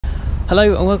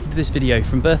Hello and welcome to this video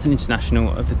from Berthon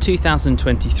International of the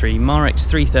 2023 Marex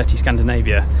 330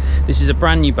 Scandinavia. This is a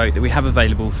brand new boat that we have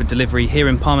available for delivery here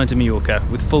in Palma de Mallorca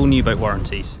with full new boat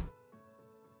warranties.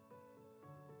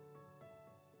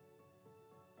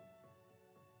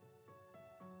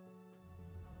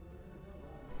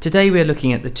 Today we are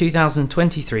looking at the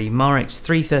 2023 Marex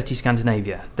 330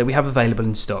 Scandinavia that we have available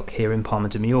in stock here in Palma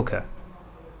de Mallorca.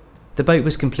 The boat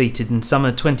was completed in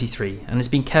summer 23 and has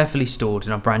been carefully stored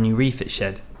in our brand new refit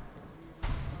shed.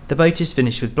 The boat is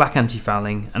finished with black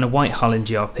anti-fouling and a white hull in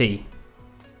GRP.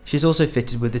 She is also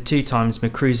fitted with the 2x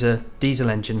Mercury diesel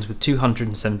engines with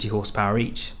 270 horsepower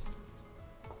each.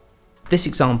 This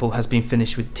example has been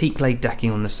finished with teak laid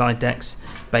decking on the side decks,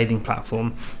 bathing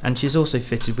platform, and she is also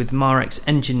fitted with Marex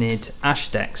engineered ash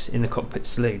decks in the cockpit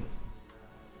saloon.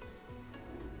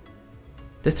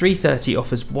 The 330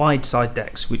 offers wide side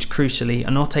decks which crucially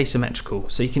are not asymmetrical,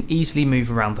 so you can easily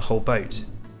move around the whole boat.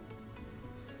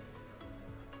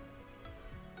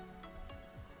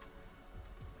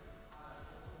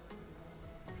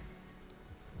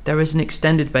 There is an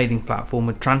extended bathing platform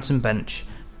with transom bench,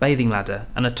 bathing ladder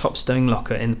and a top stowing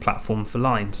locker in the platform for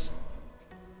lines.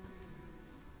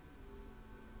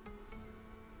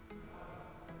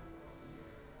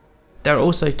 There are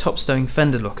also top stowing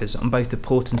fender lockers on both the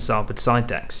port and starboard side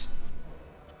decks.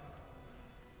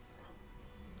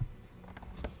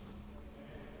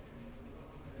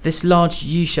 This large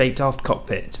U-shaped aft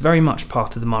cockpit is very much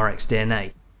part of the Marex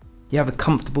DNA. You have a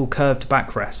comfortable curved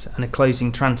backrest and a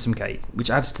closing transom gate, which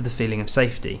adds to the feeling of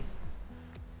safety.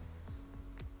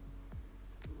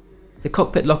 The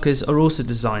cockpit lockers are also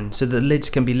designed so that the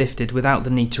lids can be lifted without the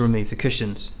need to remove the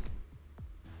cushions.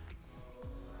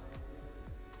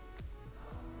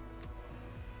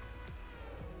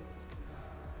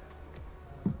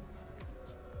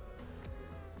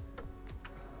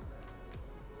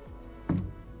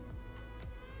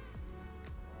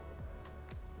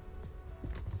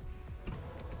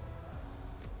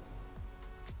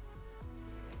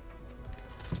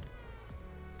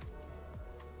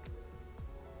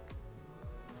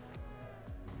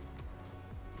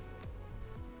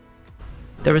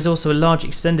 There is also a large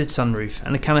extended sunroof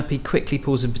and the canopy quickly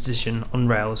pulls in position on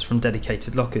rails from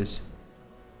dedicated lockers.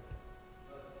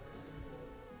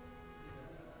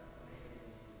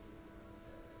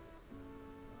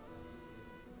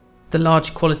 The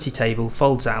large quality table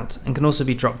folds out and can also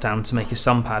be dropped down to make a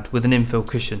sun pad with an infill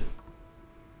cushion.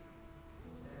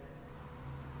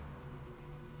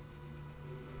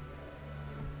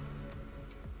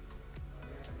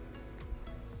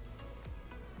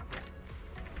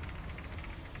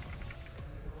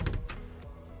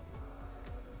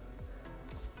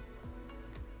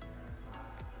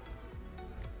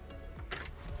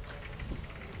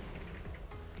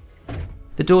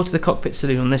 The door to the cockpit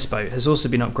saloon on this boat has also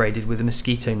been upgraded with a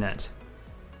mosquito net.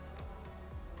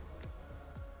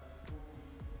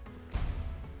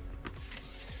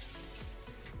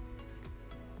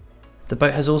 The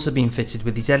boat has also been fitted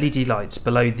with these LED lights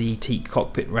below the teak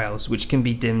cockpit rails which can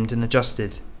be dimmed and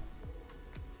adjusted.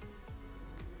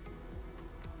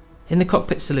 In the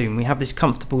cockpit saloon we have this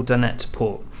comfortable dinette to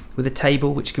port with a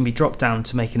table which can be dropped down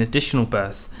to make an additional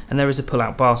berth, and there is a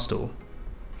pull-out bar stool.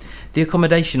 The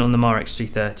accommodation on the Marex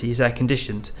 330 is air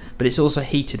conditioned, but it's also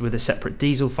heated with a separate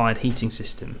diesel fired heating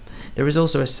system. There is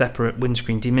also a separate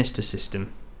windscreen demister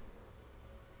system.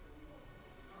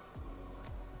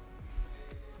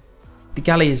 The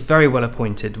galley is very well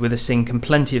appointed with a sink and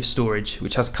plenty of storage,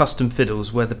 which has custom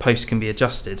fiddles where the posts can be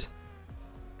adjusted.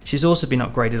 She's also been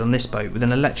upgraded on this boat with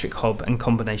an electric hob and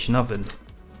combination oven.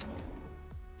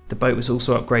 The boat was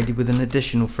also upgraded with an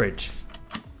additional fridge.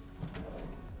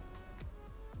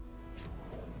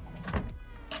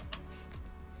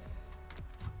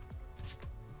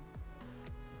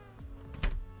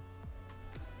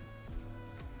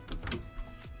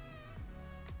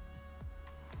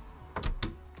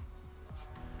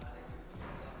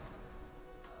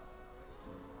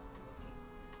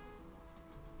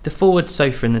 The forward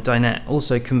sofa in the dinette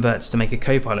also converts to make a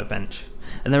co-pilot bench,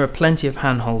 and there are plenty of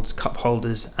handholds, cup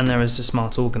holders, and there is a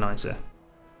smart organiser.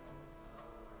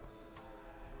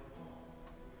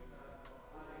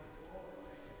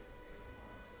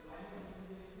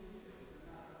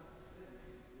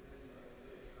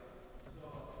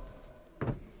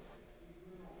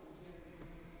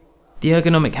 The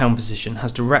ergonomic helm position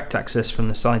has direct access from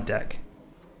the side deck.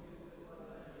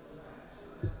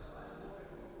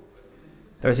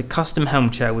 There is a custom helm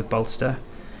chair with bolster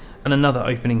and another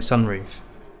opening sunroof.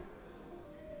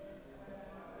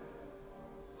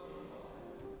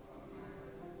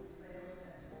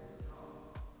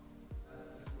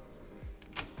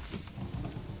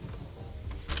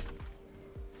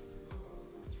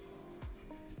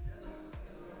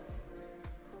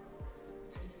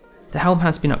 The helm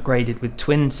has been upgraded with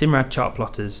twin Simrad chart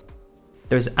plotters.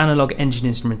 There is analogue engine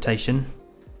instrumentation,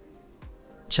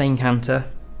 chain counter,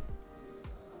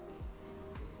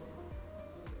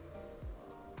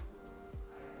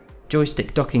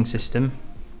 joystick docking system,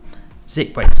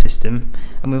 zip weight system,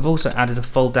 and we've also added a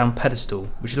fold down pedestal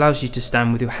which allows you to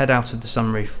stand with your head out of the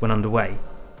sunroof when underway.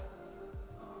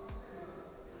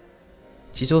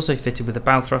 She's also fitted with a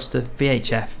bow thruster,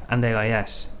 VHF and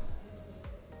AIS.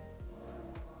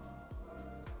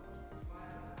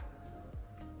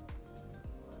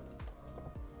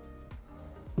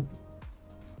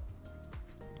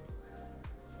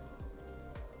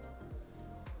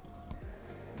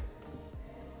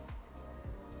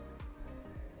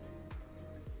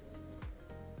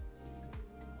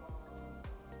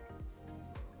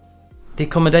 The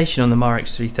accommodation on the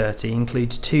Marex 330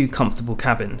 includes two comfortable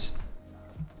cabins.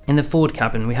 In the forward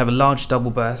cabin we have a large double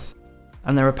berth,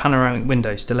 and there are panoramic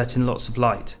windows to let in lots of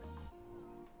light.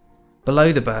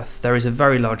 Below the berth there is a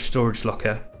very large storage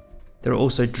locker. There are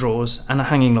also drawers and a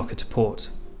hanging locker to port.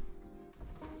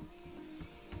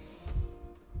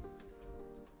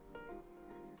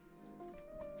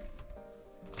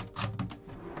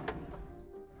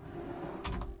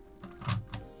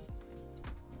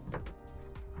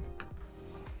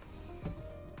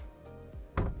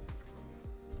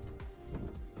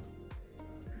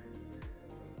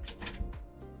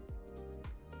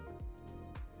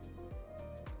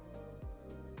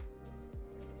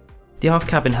 The aft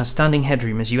cabin has standing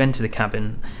headroom as you enter the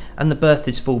cabin, and the berth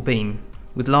is full beam,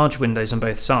 with large windows on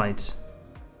both sides.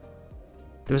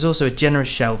 There is also a generous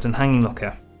shelved and hanging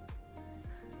locker.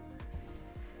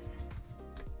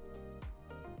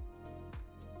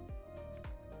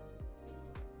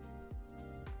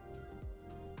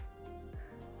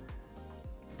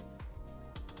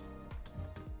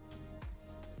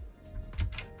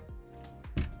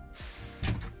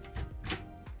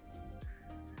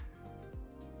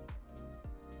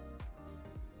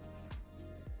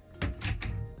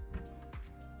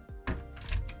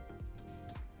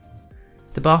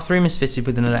 The bathroom is fitted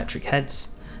with an electric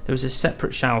heads, there is a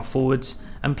separate shower forwards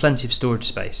and plenty of storage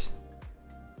space.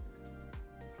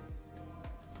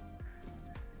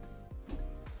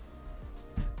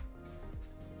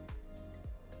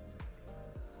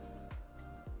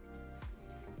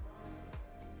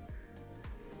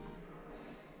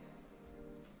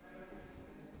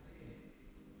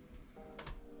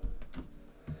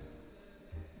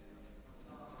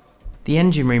 The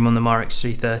engine room on the Marex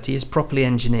 330 is properly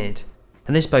engineered,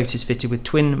 and this boat is fitted with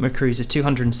twin Mercury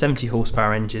 270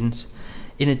 horsepower engines,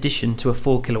 in addition to a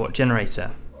 4 kilowatt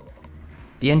generator.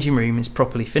 The engine room is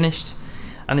properly finished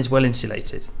and is well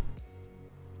insulated.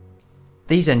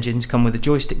 These engines come with a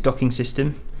joystick docking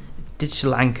system,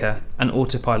 digital anchor and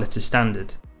autopilot as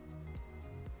standard.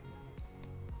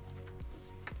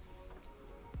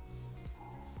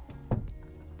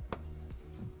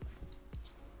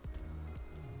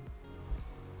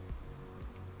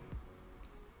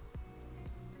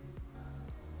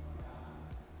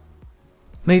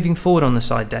 Moving forward on the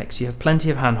side decks, you have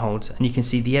plenty of handholds and you can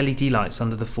see the LED lights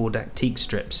under the foredeck teak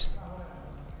strips.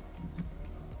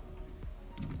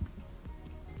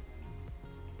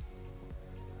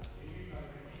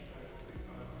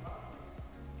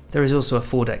 There is also a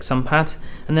foredeck sun pad,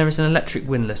 and there is an electric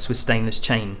windlass with stainless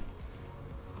chain.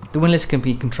 The windlass can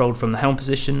be controlled from the helm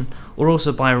position or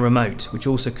also by a remote which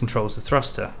also controls the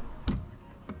thruster.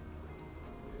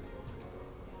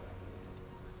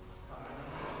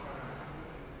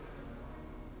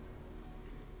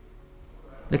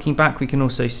 Looking back, we can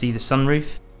also see the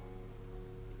sunroof,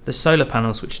 the solar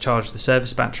panels which charge the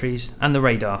service batteries, and the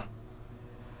radar.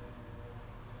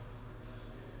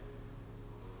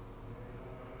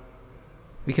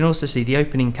 We can also see the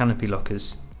opening canopy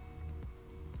lockers.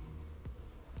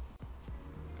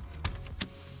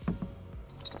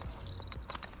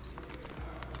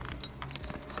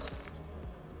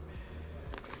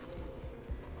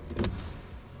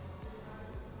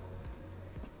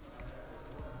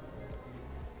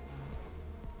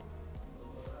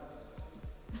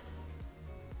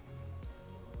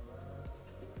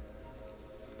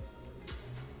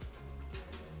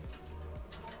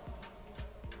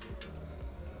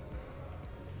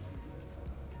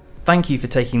 Thank you for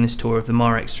taking this tour of the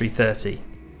Marex 330.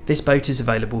 This boat is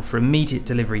available for immediate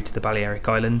delivery to the Balearic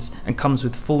Islands and comes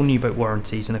with full new boat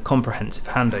warranties and a comprehensive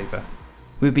handover.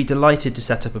 We would be delighted to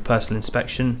set up a personal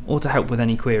inspection or to help with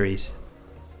any queries.